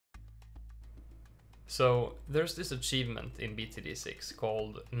So there's this achievement in BTD6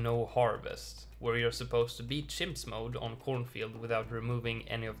 called No Harvest, where you're supposed to beat chimps mode on cornfield without removing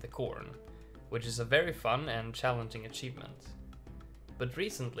any of the corn, which is a very fun and challenging achievement. But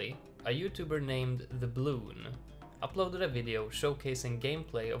recently, a YouTuber named The Bloon uploaded a video showcasing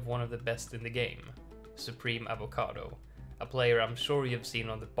gameplay of one of the best in the game, SupremeAvocado, a player I'm sure you've seen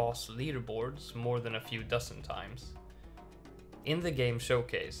on the boss leaderboards more than a few dozen times. In the game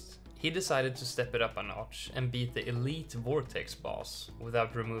showcased, he decided to step it up a notch and beat the elite Vortex boss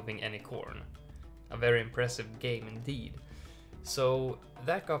without removing any corn. A very impressive game indeed. So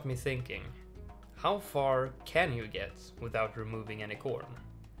that got me thinking, how far can you get without removing any corn?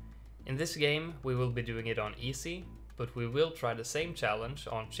 In this game we will be doing it on easy, but we will try the same challenge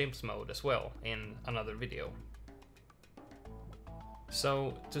on chimps mode as well in another video.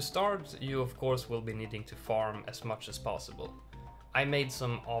 So to start, you of course will be needing to farm as much as possible. I made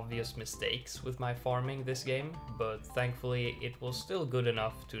some obvious mistakes with my farming this game, but thankfully it was still good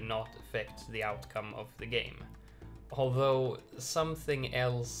enough to not affect the outcome of the game. Although something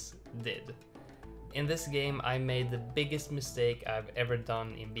else did. In this game I made the biggest mistake I've ever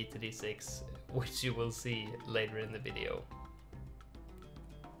done in BTD6, which you will see later in the video.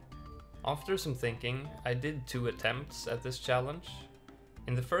 After some thinking, I did 2 attempts at this challenge.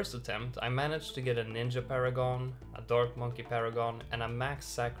 In the first attempt, I managed to get a ninja paragon, a dark monkey paragon, and a max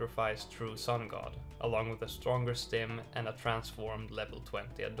sacrifice true sun god, along with a stronger stim and a transformed level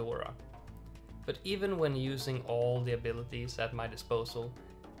 20 Adora. But even when using all the abilities at my disposal,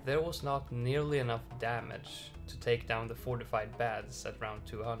 there was not nearly enough damage to take down the fortified bads at round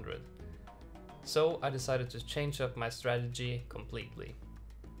 200. So I decided to change up my strategy completely.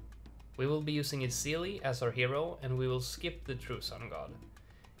 We will be using Ezili as our hero, and we will skip the true sun god.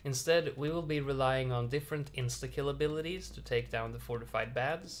 Instead, we will be relying on different insta-kill abilities to take down the fortified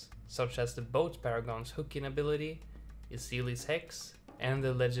bads, such as the Boat Paragon's hooking ability, Ezili's Hex, and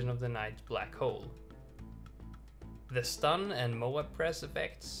the Legend of the Night Black Hole. The stun and Moab press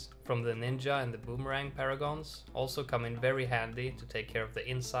effects from the ninja and the boomerang paragons also come in very handy to take care of the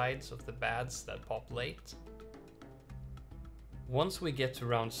insides of the bads that pop late. Once we get to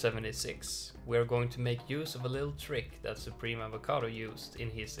round 76, we are going to make use of a little trick that SupremeAvocado used in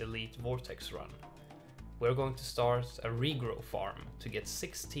his elite Vortex run. We're going to start a regrow farm to get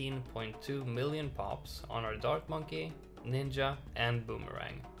 16.2 million pops on our Dart Monkey, Ninja and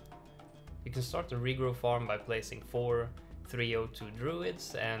Boomerang. You can start the regrow farm by placing 4 302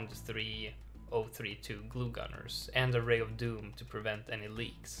 Druids and 3 032 Glue Gunners and a Ray of Doom to prevent any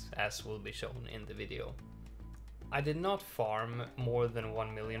leaks, as will be shown in the video. I did not farm more than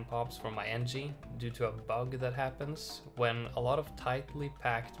 1 million pops from my NG due to a bug that happens when a lot of tightly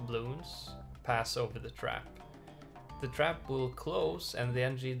packed bloons pass over the trap. The trap will close and the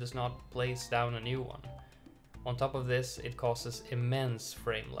NG does not place down a new one. On top of this, it causes immense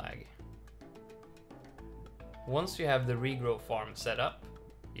frame lag. Once you have the regrow farm set up,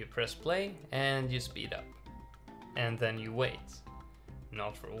 you press play and you speed up. And then you wait.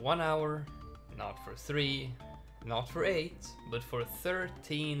 Not for 1 hour, not for 3, not for 8, but for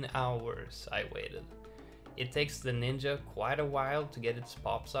 13 hours I waited. It takes the ninja quite a while to get its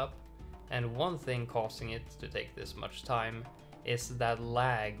pops up, and one thing causing it to take this much time is that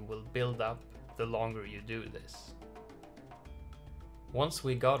lag will build up the longer you do this. Once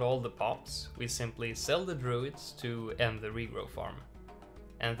we got all the pops, we simply sell the druids to end the regrow farm.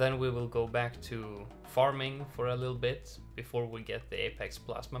 And then we will go back to farming for a little bit before we get the Apex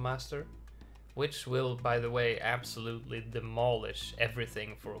Plasma Master, which will, by the way, absolutely demolish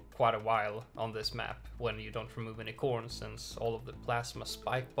everything for quite a while on this map when you don't remove any corn, since all of the plasma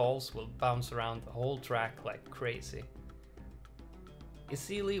spike balls will bounce around the whole track like crazy.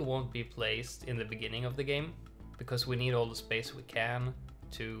 Ezili won't be placed in the beginning of the game, because we need all the space we can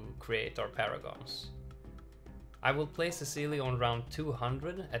to create our paragons. I will place Ezili on round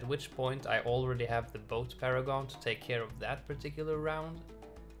 200, at which point I already have the boat paragon to take care of that particular round.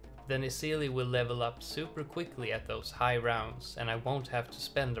 Then Ezili will level up super quickly at those high rounds, and I won't have to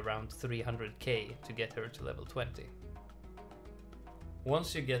spend around 300k to get her to level 20.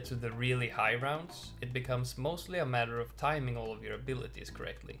 Once you get to the really high rounds, it becomes mostly a matter of timing all of your abilities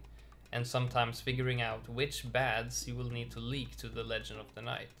correctly, and sometimes figuring out which bads you will need to leak to the Legend of the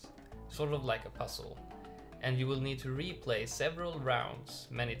Night, sort of like a puzzle. And you will need to replay several rounds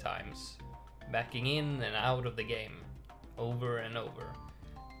many times, backing in and out of the game, over and over.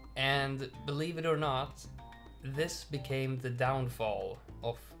 And believe it or not, this became the downfall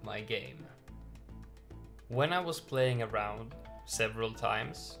of my game. When I was playing around several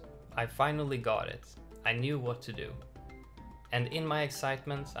times, I finally got it. I knew what to do. and in my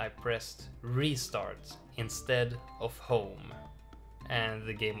excitement I pressed restart instead of home, and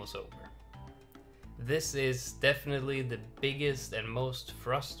the game was over. This is definitely the biggest and most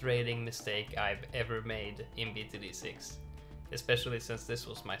frustrating mistake I've ever made in BTD6, especially since this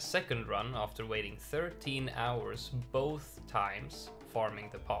was my second run after waiting 13 hours both times farming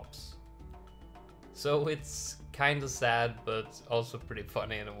the pops. So it's kinda sad, but also pretty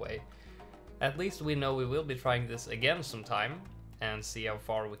funny in a way. At least we know we will be trying this again sometime and see how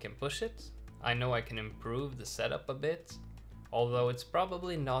far we can push it. I know I can improve the setup a bit, although it's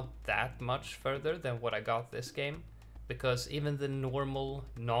probably not that much further than what I got this game, because even the normal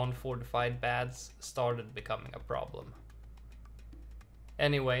non-fortified bads started becoming a problem.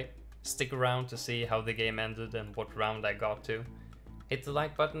 Anyway, stick around to see how the game ended and what round I got to. Hit the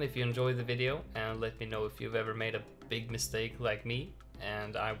like button if you enjoyed the video and let me know if you've ever made a big mistake like me,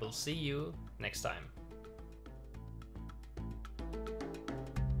 and I will see you next time.